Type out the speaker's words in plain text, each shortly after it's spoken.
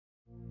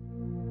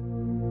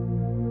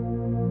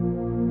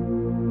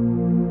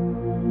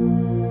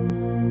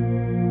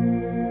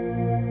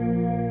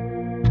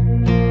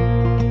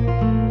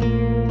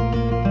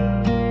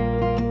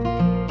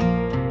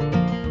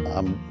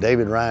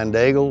David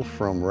Daigle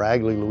from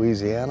Ragley,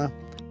 Louisiana.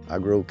 I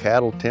grow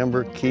cattle,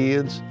 timber,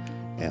 kids,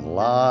 and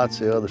lots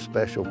of other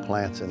special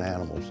plants and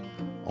animals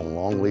on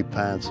longleaf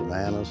pine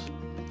savannas,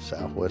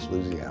 southwest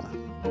Louisiana.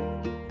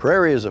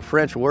 Prairie is a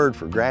French word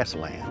for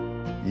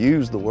grassland,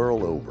 used the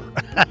world over.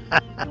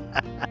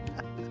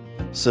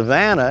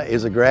 Savanna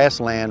is a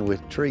grassland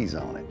with trees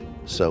on it,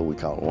 so we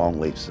call it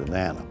longleaf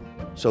savanna.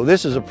 So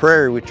this is a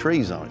prairie with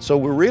trees on it. So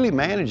we're really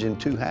managing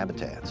two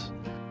habitats.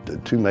 The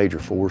two major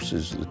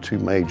forces, the two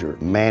major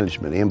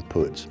management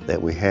inputs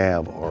that we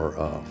have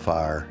are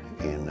fire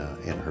and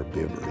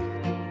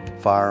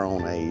herbivory. Fire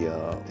on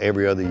a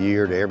every other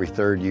year to every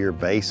third year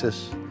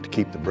basis to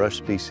keep the brush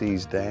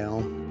species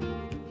down.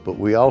 But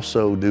we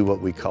also do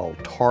what we call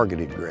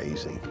targeted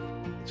grazing.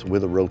 It's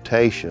with a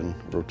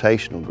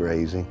rotational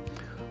grazing,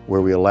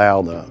 where we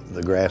allow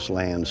the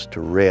grasslands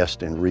to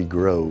rest and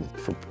regrow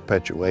for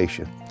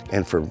perpetuation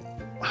and for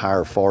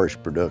higher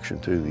forage production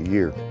through the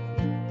year.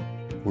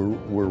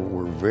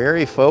 We're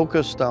very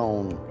focused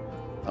on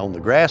the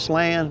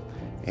grassland,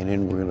 and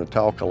then we're going to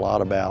talk a lot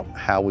about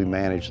how we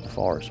manage the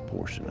forest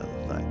portion of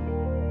the thing.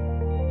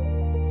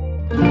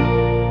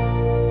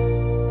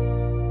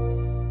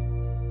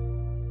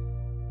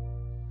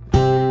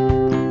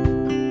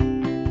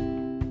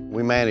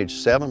 We manage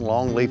 7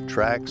 longleaf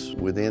tracts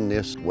within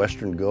this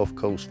western Gulf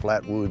Coast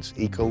Flatwoods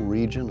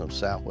ecoregion of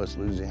southwest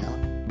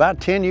Louisiana. About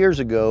 10 years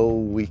ago,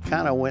 we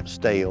kind of went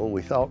stale.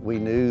 We thought we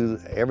knew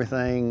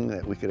everything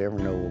that we could ever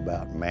know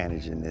about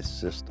managing this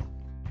system.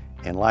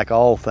 And like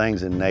all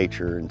things in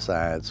nature and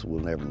science,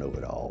 we'll never know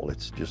it all.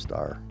 It's just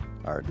our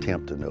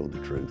attempt to know the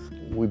truth.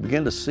 We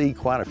begin to see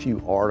quite a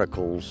few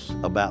articles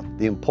about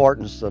the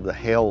importance of the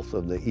health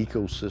of the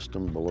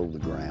ecosystem below the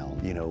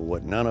ground. You know,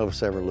 what none of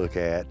us ever look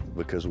at,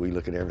 because we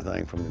look at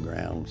everything from the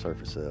ground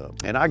surface up.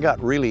 And I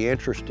got really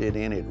interested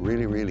in it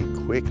really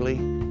quickly.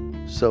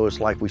 So it's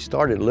like we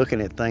started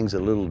looking at things a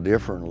little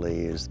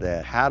differently, is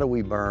that how do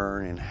we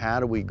burn and how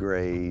do we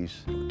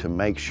graze to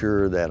make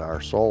sure that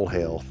our soil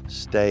health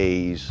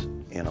stays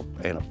in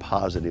a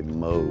positive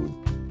mode.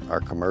 Our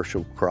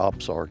commercial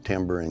crops are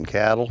timber and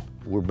cattle.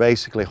 We're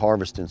basically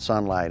harvesting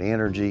sunlight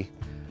energy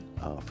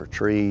for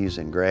trees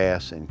and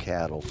grass and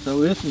cattle. So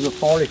this is a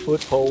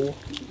 40-foot pole,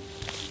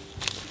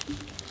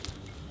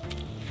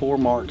 4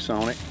 marks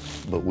on it.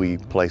 But we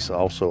place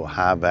also a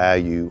high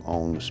value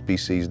on the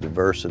species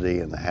diversity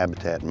and the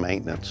habitat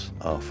maintenance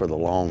for the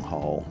long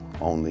haul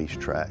on these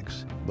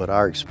tracts. But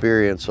our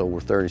experience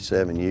over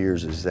 37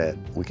 years is that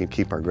we can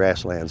keep our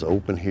grasslands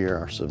open here,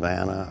 our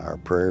savanna, our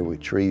prairie with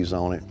trees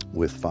on it,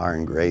 with fire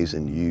and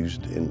grazing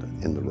used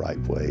in the right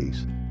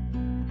ways.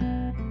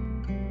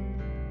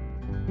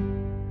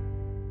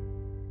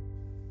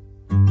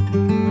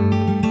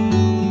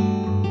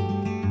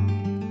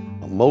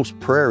 Most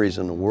prairies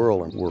in the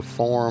world were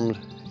formed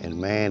and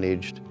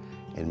managed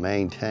and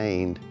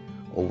maintained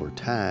over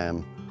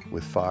time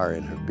with fire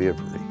and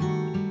herbivory.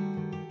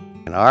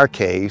 In our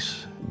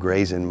case,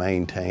 grazing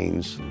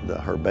maintains the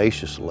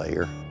herbaceous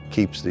layer,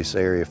 keeps this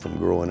area from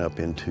growing up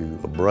into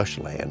a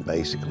brushland,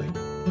 basically.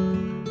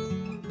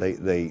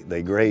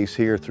 They graze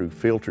here through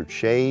filtered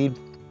shade.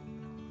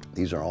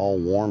 These are all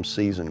warm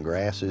season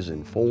grasses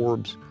and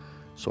forbs,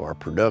 so our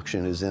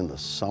production is in the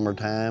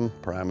summertime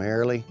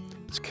primarily.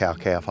 It's a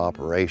cow-calf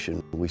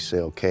operation. We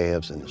sell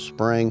calves in the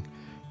spring,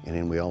 and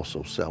then we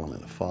also sell them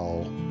in the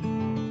fall.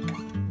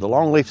 The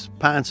longleaf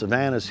pine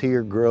savannas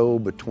here grow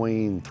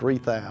between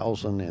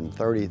 3,000 and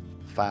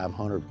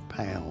 3,500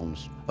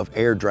 pounds of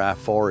air-dry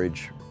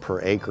forage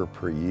per acre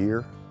per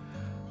year.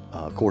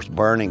 Of course,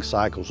 burning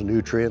cycles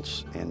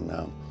nutrients, and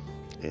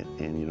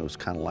you know, it's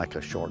kind of like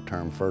a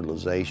short-term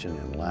fertilization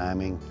and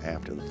liming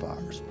after the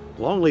fires.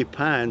 Longleaf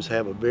pines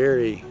have a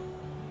very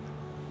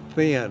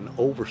thin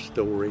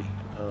overstory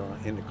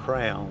in the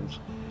crowns,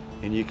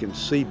 and you can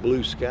see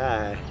blue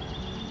sky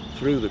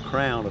through the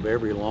crown of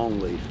every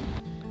longleaf.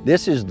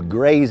 This is the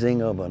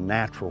grazing of a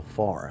natural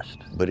forest,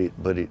 but it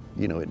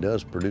you know, it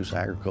does produce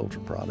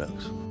agricultural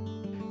products.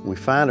 We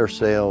find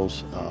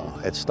ourselves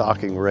at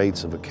stocking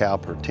rates of a cow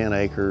per 10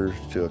 acres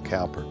to a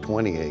cow per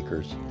 20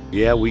 acres.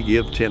 Yeah, we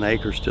give 10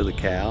 acres to the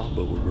cow,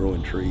 but we're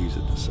growing trees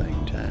at the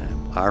same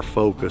time. Our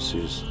focus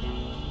is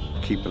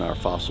keeping our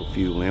fossil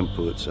fuel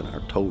inputs and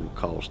our total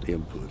cost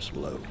inputs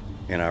low.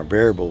 And our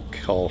variable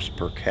cost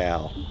per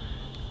cow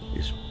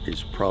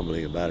is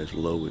probably about as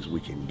low as we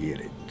can get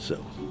it.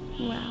 So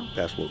wow,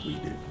 that's what we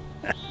do.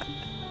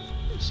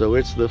 So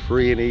it's the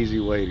free and easy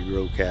way to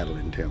grow cattle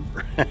and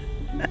timber.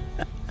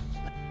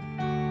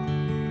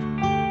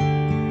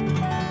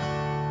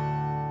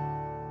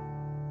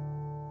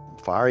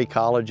 Fire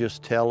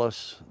ecologists tell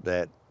us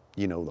that,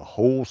 you know, the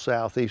whole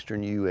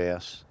southeastern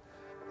U.S.,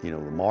 you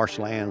know, the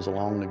marshlands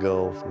along the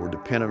Gulf were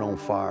dependent on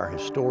fire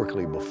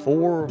historically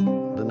before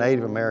the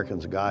Native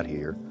Americans got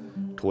here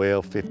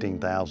 12,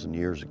 15,000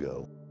 years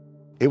ago.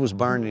 It was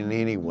burning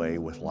anyway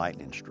with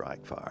lightning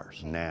strike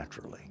fires,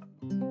 naturally.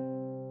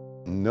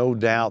 No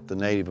doubt the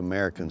Native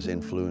Americans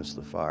influenced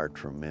the fire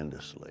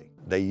tremendously.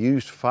 They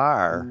used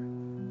fire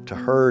to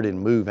herd and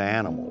move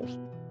animals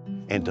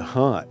and to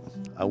hunt.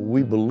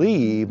 we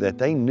believe that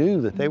they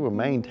knew that they were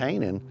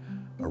maintaining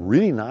a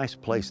really nice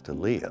place to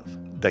live.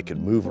 They could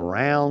move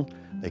around,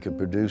 they could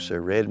produce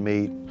their red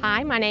meat.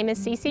 Hi, my name is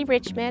Cece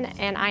Richmond,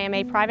 and I am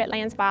a private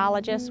lands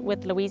biologist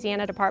with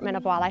Louisiana Department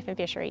of Wildlife and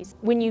Fisheries.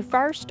 When you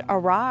first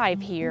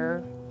arrive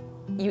here,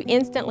 you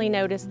instantly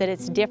notice that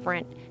it's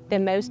different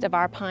than most of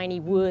our piney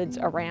woods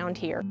around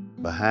here.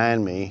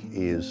 Behind me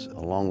is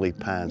a longleaf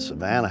pine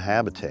savanna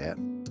habitat.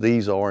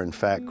 These are in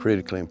fact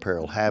critically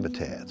imperiled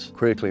habitats.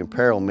 Critically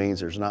imperiled means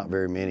there's not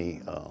very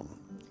many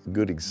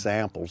good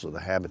examples of the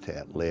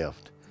habitat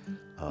left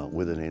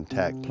with an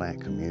intact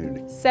plant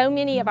community. So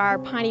many of our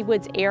piney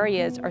woods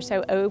areas are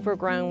so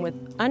overgrown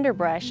with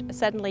underbrush,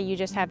 suddenly you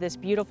just have this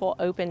beautiful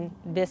open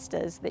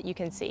vistas that you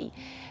can see.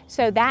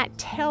 So that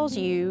tells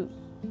you,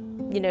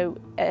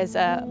 as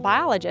a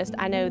biologist,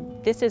 I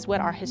know this is what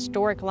our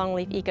historic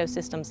longleaf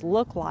ecosystems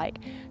look like,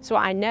 so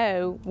I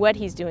know what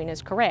he's doing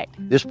is correct.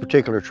 This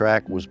particular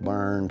tract was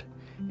burned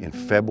in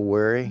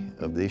February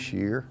of this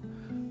year,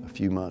 a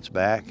few months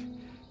back,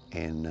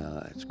 and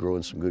it's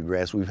growing some good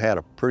grass. We've had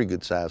a pretty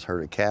good sized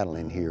herd of cattle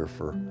in here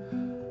for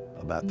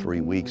about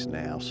 3 weeks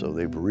now, so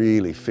they've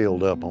really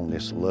filled up on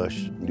this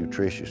lush,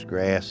 nutritious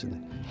grass.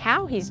 And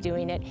how he's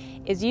doing it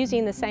is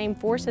using the same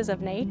forces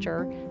of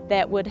nature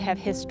that would have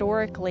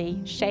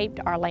historically shaped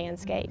our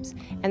landscapes,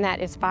 and that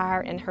is fire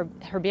and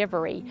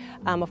herbivory.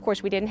 Of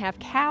course, we didn't have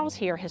cows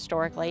here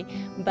historically,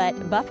 but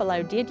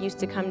buffalo did used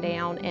to come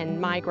down and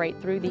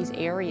migrate through these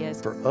areas.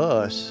 For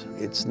us,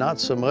 it's not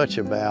so much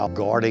about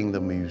guarding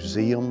the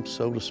museum,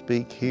 so to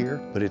speak,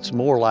 here, but it's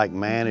more like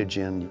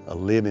managing a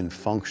living,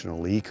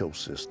 functional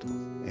ecosystem.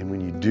 And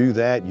when you do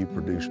that, you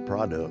produce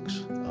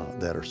products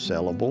that are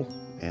sellable,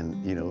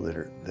 and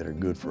that are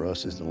good for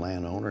us as the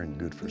landowner and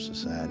good for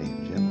society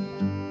in general.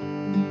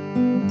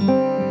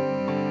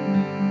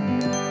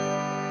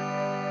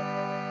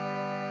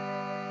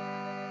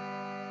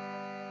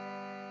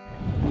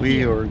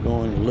 We are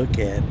going to look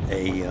at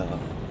a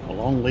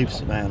longleaf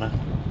savanna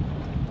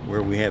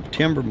where we have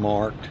timber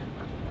marked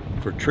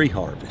for tree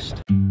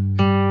harvest.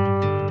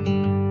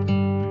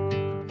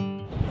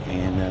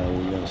 And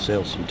we're going to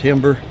sell some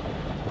timber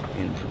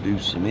and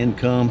produce some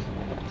income.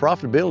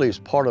 Profitability is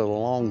part of the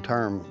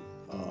long-term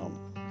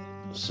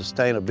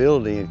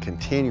sustainability and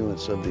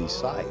continuance of these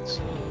sites.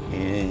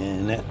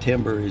 And that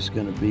timber is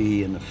going to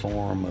be in the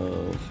form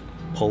of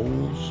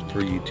poles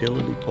for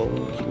utility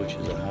poles, which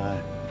is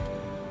a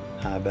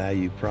high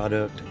value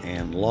product,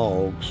 and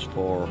logs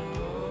for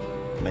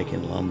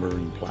making lumber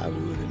and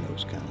plywood and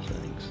those kind of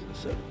things.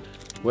 So,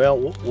 well,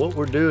 what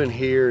we're doing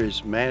here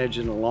is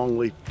managing a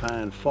longleaf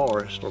pine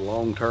forest for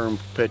long-term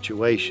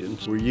perpetuation.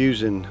 We're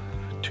using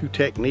two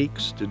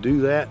techniques to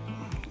do that.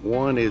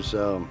 One is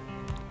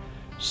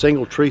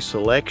single tree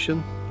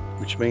selection,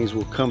 which means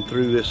we'll come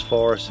through this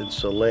forest and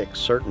select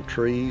certain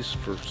trees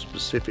for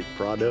specific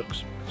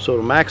products. So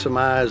to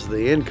maximize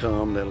the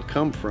income that'll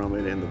come from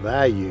it and the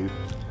value,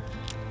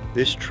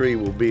 this tree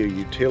will be a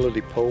utility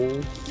pole.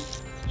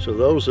 So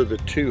those are the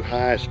two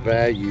highest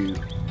value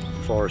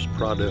forest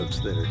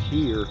products that are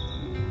here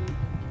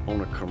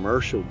on a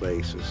commercial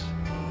basis.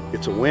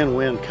 It's a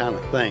win-win kind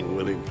of thing.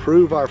 We'll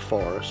improve our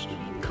forest,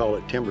 call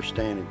it timber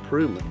stand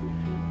improvement,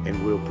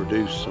 and we'll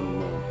produce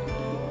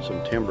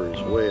some timber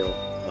as well,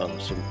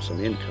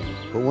 some income.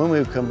 But when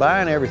we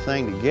combine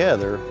everything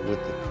together with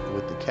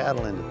the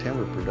cattle and the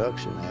timber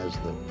production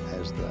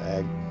as the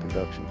ag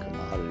production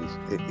commodities,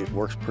 it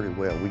works pretty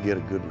well. We get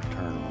a good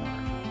return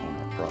on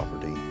our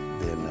property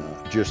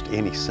than just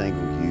any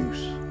single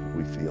use,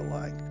 we feel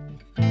like.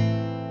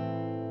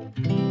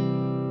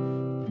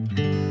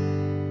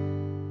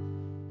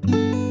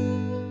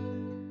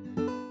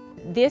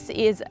 This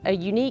is a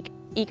unique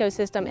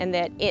ecosystem in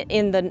that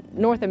in the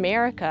North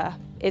America,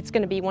 it's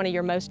going to be one of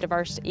your most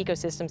diverse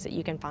ecosystems that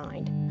you can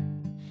find.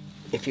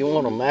 If you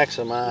want to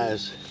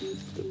maximize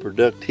the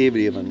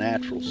productivity of a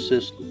natural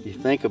system, you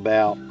think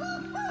about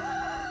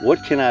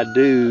what can I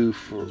do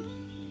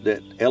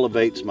that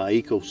elevates my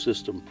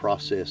ecosystem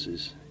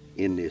processes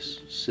in this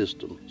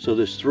system. So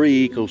there's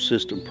three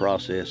ecosystem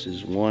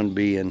processes, one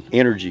being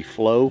energy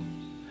flow,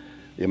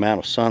 the amount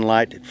of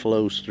sunlight that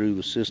flows through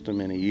the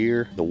system in a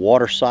year, the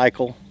water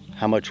cycle,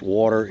 how much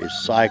water is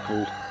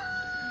cycled,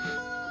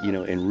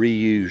 and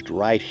reused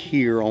right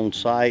here on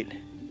site,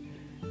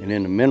 and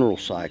then the mineral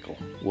cycle,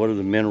 what are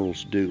the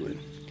minerals doing?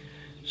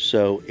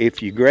 So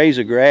if you graze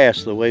a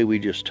grass the way we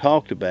just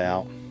talked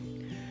about,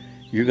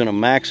 you're going to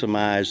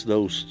maximize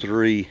those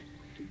three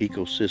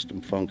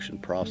ecosystem function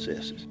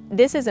processes.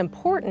 This is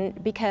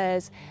important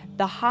because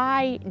the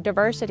high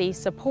diversity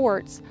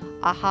supports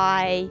a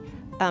high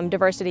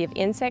diversity of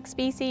insect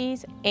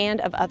species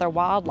and of other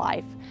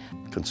wildlife.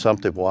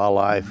 Consumptive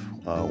wildlife,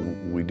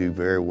 we do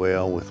very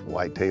well with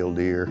white-tailed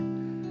deer,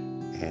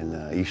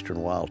 and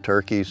eastern wild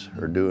turkeys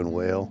are doing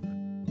well.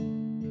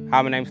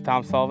 Hi, my name's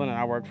Tom Sullivan, and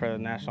I work for the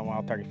National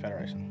Wild Turkey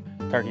Federation.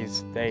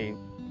 Turkeys,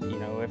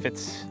 if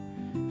it's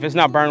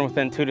not burned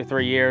within 2 to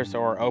 3 years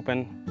or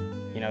open,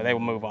 they will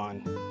move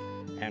on.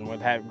 And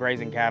with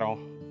grazing cattle,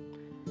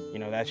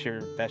 that's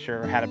your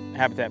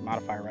habitat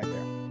modifier right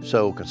there.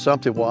 So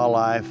consumptive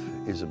wildlife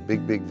is a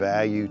big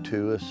value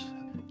to us.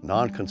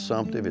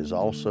 Non-consumptive is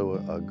also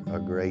a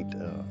great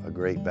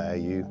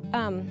value.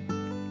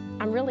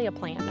 I'm really a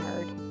plant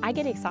nerd. I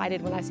get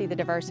excited when I see the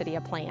diversity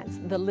of plants.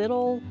 The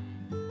little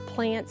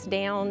plants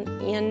down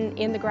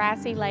in the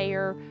grassy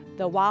layer,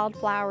 the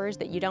wildflowers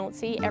that you don't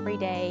see every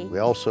day. We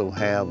also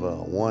have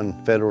one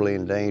federally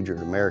endangered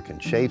American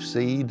chafe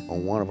seed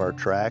on one of our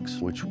tracks,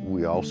 which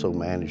we also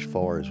manage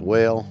for as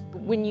well.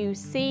 When you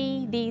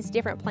see these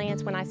different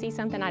plants, when I see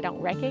something I don't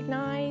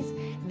recognize,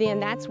 then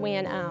that's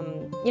when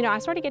I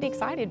sort of get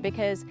excited,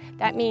 because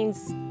that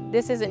means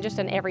this isn't just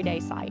an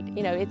everyday site.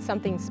 It's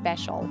something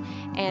special,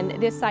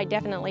 and this site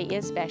definitely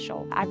is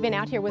special. I've been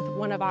out here with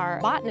one of our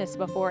botanists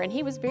before, and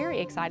he was very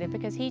excited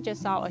because he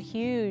just saw a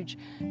huge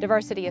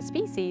diversity of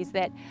species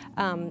that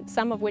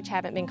some of which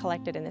haven't been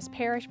collected in this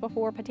parish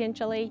before,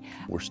 potentially.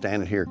 We're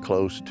standing here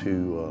close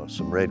to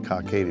some red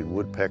cockaded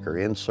woodpecker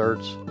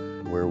inserts,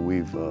 where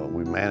we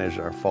managed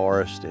our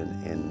forest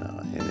and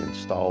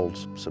installed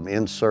some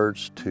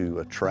inserts to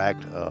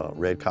attract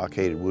red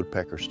cockaded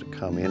woodpeckers to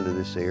come into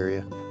this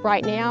area.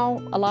 Right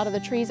now, a lot of the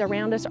trees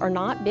around us are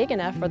not big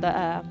enough for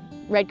the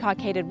red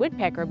cockaded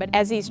woodpecker, but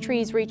as these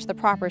trees reach the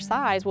proper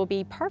size, will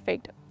be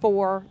perfect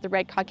for the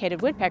red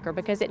cockaded woodpecker,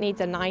 because it needs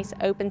a nice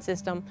open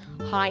system,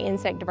 high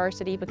insect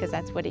diversity, because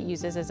that's what it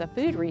uses as a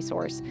food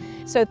resource.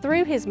 So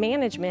through his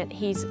management,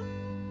 he's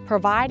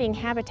providing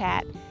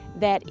habitat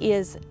that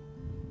is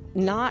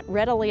not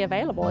readily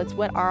available. It's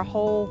what our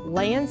whole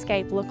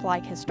landscape looked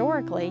like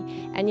historically,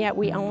 and yet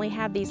we only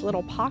have these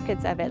little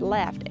pockets of it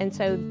left. And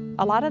so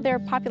a lot of their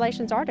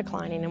populations are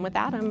declining, and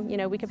without them,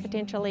 we could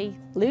potentially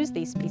lose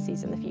these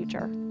species in the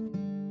future.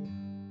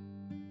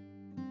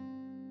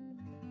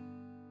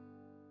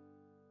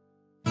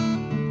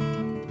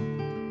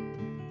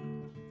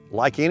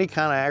 Like any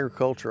kind of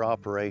agriculture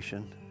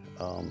operation,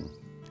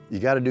 you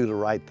got to do the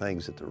right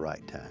things at the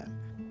right time.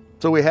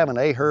 So we have an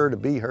A herd, a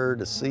B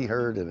herd, a C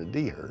herd, and a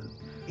D herd.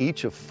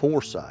 Each of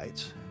 4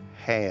 sites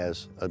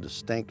has a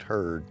distinct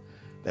herd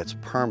that's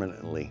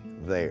permanently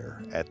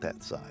there at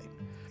that site.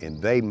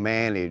 And they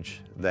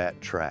manage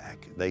that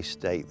track. They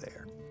stay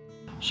there.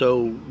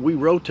 So we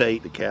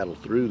rotate the cattle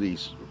through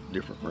these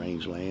different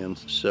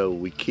rangelands, so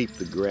we keep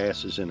the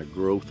grasses in a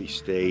growthy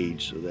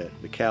stage so that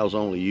the cows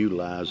only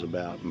utilize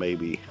about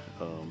maybe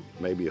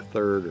a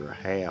third or a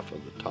half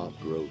of the top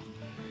growth.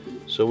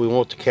 So we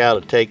want the cow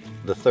to take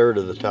the third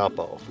of the top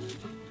off.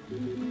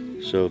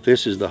 So if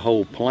this is the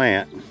whole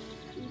plant,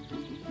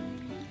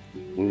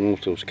 we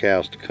want those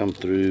cows to come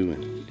through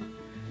and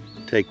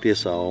take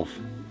this off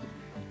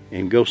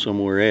and go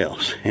somewhere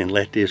else and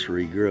let this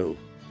regrow.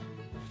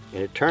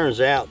 And it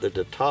turns out that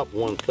the top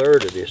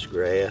 1/3 of this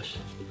grass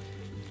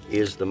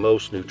is the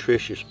most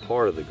nutritious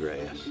part of the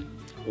grass.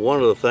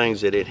 One of the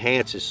things that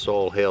enhances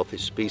soil health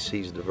is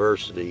species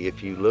diversity.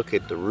 If you look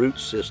at the root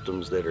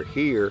systems that are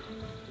here,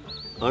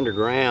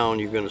 underground,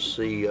 you're going to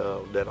see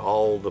that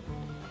all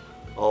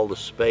the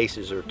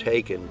spaces are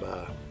taken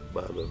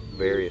by the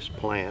various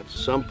plants.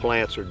 Some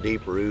plants are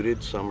deep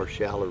rooted, some are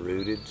shallow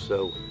rooted.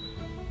 So,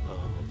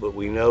 but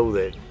we know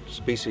that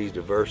species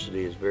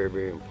diversity is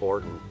very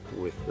important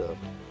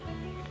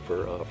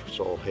for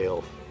soil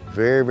health.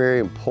 Very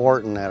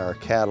important that our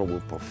cattle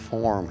will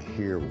perform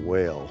here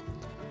well.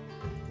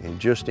 And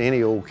just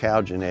any old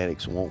cow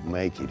genetics won't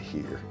make it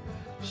here.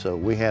 So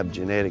we have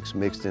genetics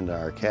mixed into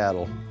our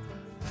cattle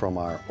from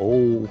our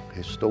old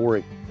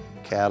historic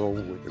cattle,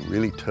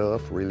 really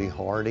tough, really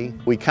hardy.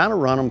 We kind of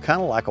run them kind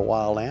of like a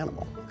wild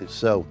animal.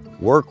 So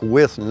work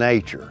with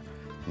nature,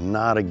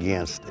 not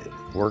against it.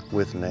 Work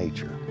with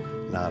nature,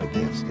 not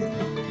against it.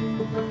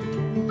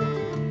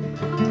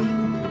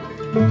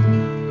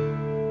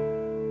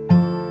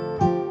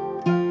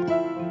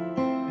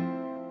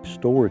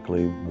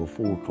 Historically,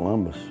 before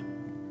Columbus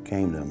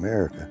came to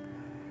America,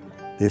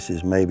 this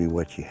is maybe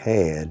what you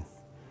had,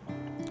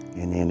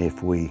 and then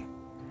if we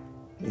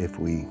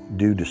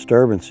do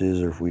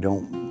disturbances or if we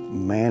don't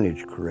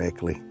manage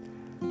correctly,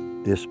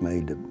 this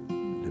may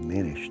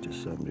diminish to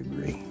some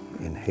degree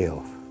in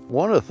health.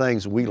 One of the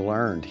things we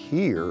learned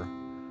here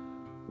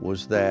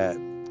was that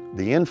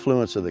the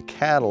influence of the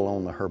cattle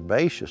on the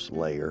herbaceous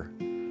layer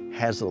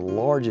has the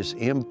largest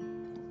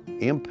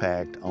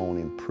impact on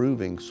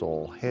improving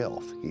soil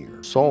health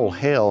here. Soil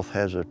health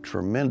has a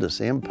tremendous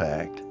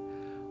impact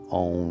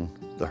on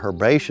the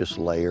herbaceous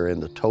layer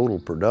and the total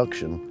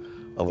production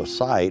of a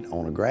site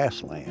on a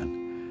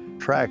grassland.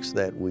 Tracks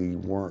that we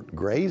weren't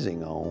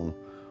grazing on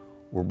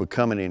were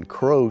becoming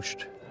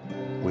encroached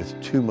with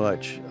too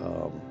much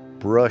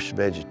brush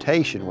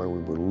vegetation, where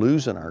we were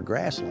losing our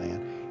grassland.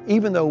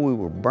 Even though we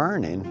were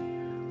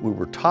burning, we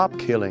were top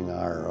killing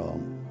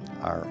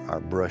our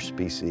brush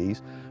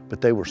species, but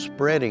they were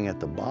spreading at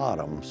the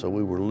bottom, so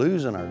we were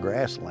losing our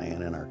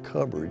grassland and our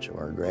coverage of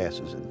our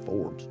grasses and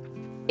forbs.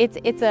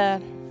 It's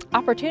a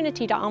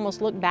opportunity to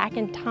almost look back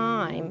in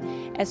time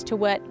as to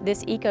what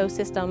this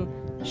ecosystem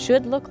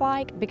should look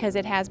like, because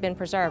it has been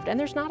preserved. And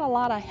there's not a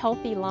lot of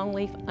healthy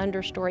longleaf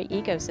understory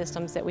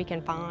ecosystems that we can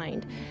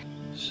find.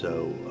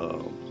 So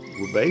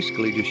we're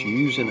basically just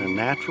using a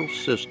natural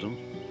system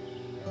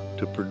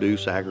to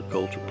produce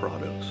agricultural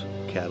products,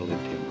 cattle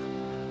and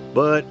timber.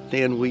 But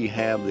then we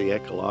have the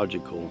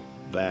ecological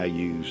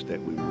values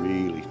that we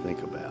really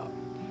think about.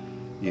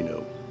 You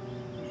know,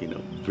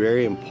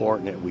 very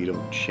important that we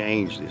don't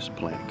change this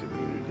plant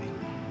community.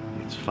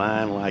 It's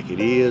fine like it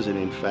is, and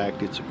in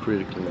fact, it's a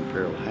critically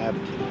imperiled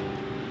habitat.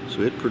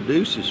 So it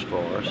produces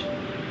for us.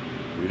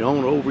 We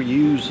don't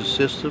overuse the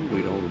system,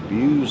 we don't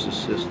abuse the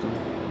system.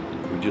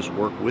 We just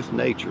work with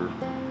nature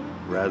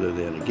rather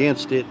than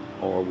against it,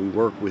 or we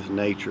work with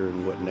nature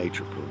and what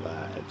nature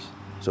provides.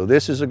 So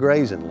this is a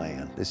grazing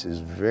land. This is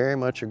very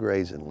much a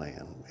grazing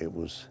land. It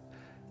was,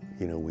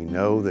 we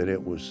know that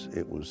it was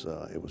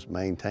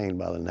maintained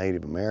by the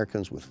Native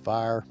Americans with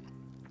fire.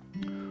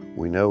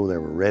 We know there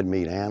were red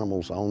meat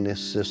animals on this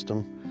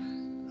system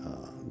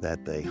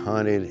that they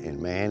hunted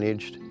and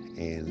managed,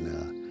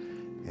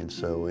 and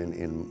so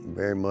in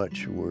very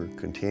much we're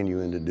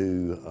continuing to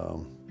do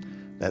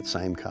that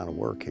same kind of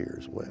work here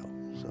as well.